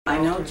I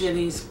know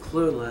Jenny's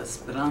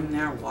clueless, but I'm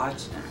there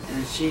watching her,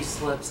 and if she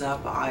slips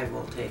up, I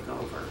will take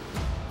over.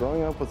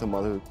 Growing up with a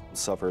mother who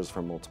suffers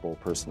from multiple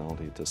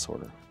personality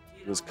disorder,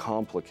 it was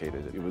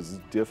complicated, it was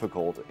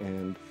difficult,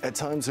 and at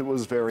times it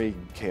was very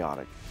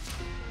chaotic.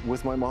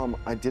 With my mom,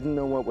 I didn't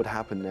know what would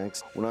happen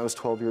next. When I was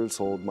 12 years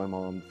old, my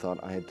mom thought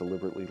I had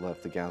deliberately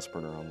left the gas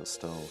burner on the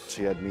stove.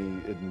 She had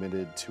me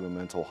admitted to a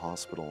mental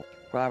hospital.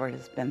 Robert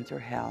has been through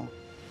hell.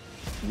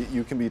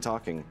 You can be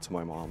talking to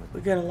my mom.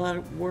 We got a lot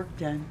of work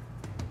done.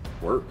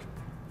 Work?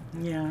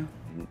 Yeah.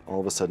 And all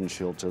of a sudden,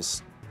 she'll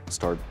just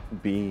start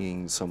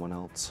being someone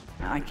else.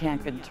 I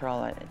can't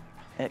control it.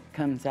 It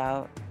comes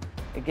out,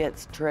 it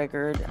gets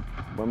triggered.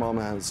 My mom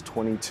has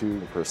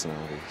 22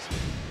 personalities.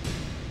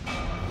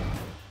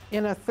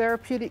 In a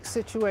therapeutic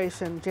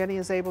situation, Jenny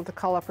is able to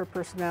call up her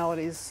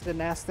personalities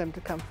and ask them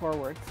to come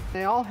forward.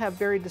 They all have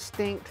very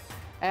distinct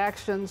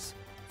actions,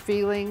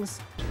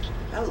 feelings.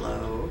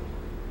 Hello.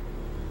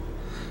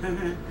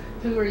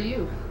 Who are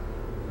you?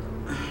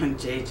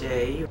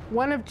 JJ.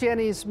 One of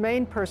Jenny's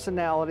main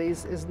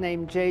personalities is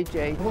named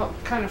JJ. What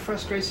kind of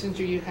frustrations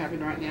are you having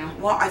right now?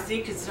 Well, I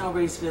think it's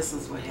nobody's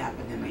business what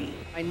happened to me.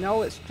 I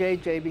know it's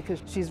JJ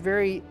because she's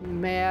very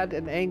mad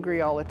and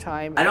angry all the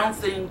time. I don't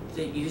think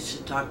that you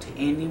should talk to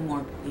any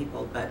more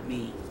people but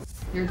me.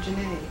 You're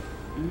Janae.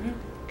 Mm-hmm.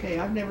 Okay,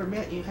 I've never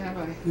met you, have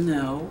I?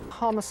 No.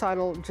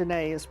 Homicidal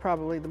Janae is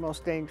probably the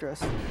most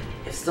dangerous.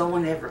 If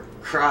someone ever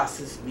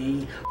crosses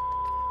me,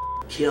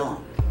 kill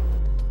him.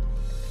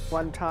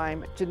 One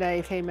time,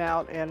 Janae came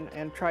out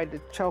and tried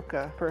to choke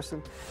a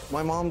person.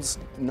 My mom's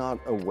not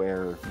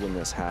aware when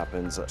this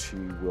happens. She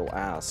will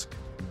ask,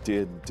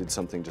 did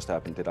something just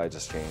happen? Did I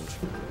just change?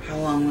 How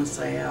long was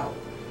I out?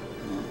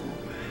 Oh,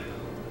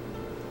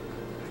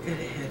 I got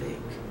a headache.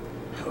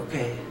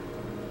 Okay,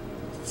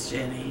 it's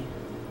Jenny.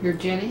 You're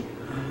Jenny?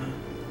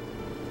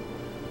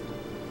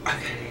 I got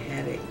a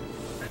headache.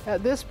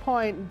 At this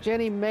point,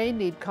 Jenny may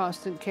need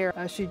constant care.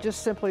 She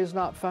just simply is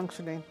not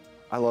functioning.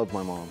 I love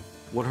my mom.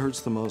 What hurts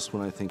the most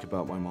when I think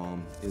about my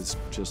mom is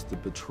just the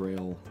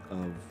betrayal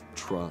of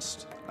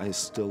trust. I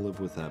still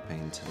live with that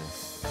pain today.